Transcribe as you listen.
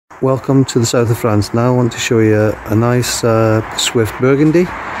Welcome to the south of France. Now I want to show you a nice Swift Burgundy.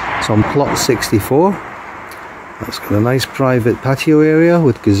 It's on plot 64. It's got a nice private patio area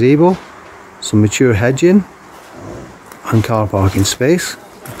with gazebo, some mature hedging and car parking space.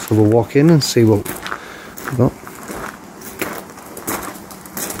 So we'll walk in and see what we've got.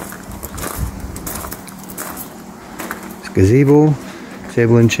 It's gazebo,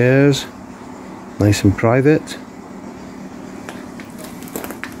 table and chairs, nice and private.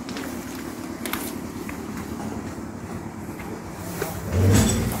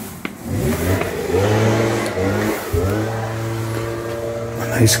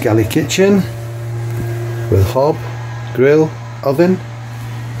 Nice galley kitchen with hob, grill, oven,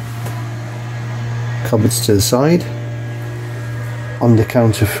 cupboards to the side, under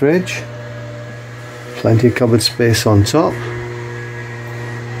counter fridge, plenty of cupboard space on top,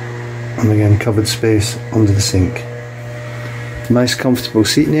 and again cupboard space under the sink. Nice comfortable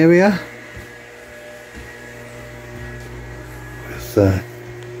seating area with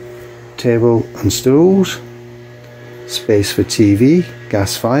table and stools. Space for TV,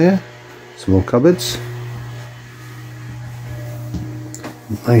 gas fire, some more cupboards.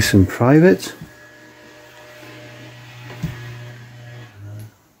 Nice and private.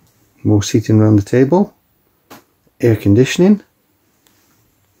 More seating around the table. Air conditioning.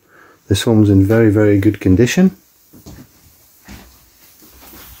 This home's in very good condition.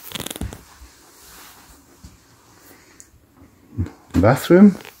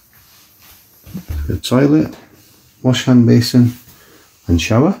 Bathroom. The toilet. Wash hand basin and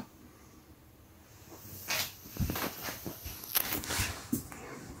shower.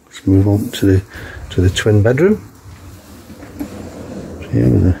 Let's move on to the twin bedroom. So here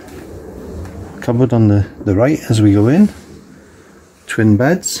with a cupboard on the right as we go in. Twin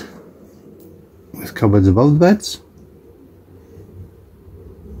beds with cupboards above the beds.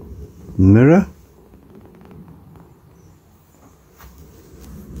 Mirror.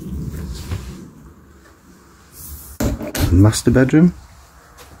 Master bedroom,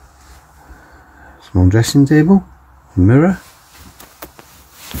 small dressing table, mirror,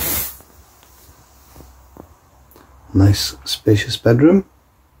 nice spacious bedroom,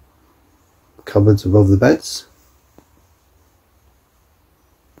 cupboards above the beds,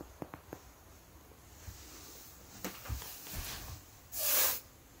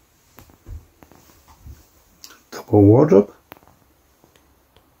 double wardrobe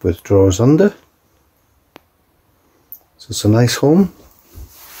with drawers under. So it's a nice home,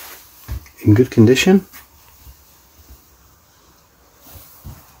 in good condition.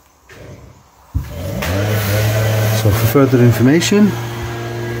 So for further information,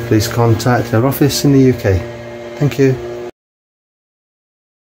 please contact our office in the UK. Thank you.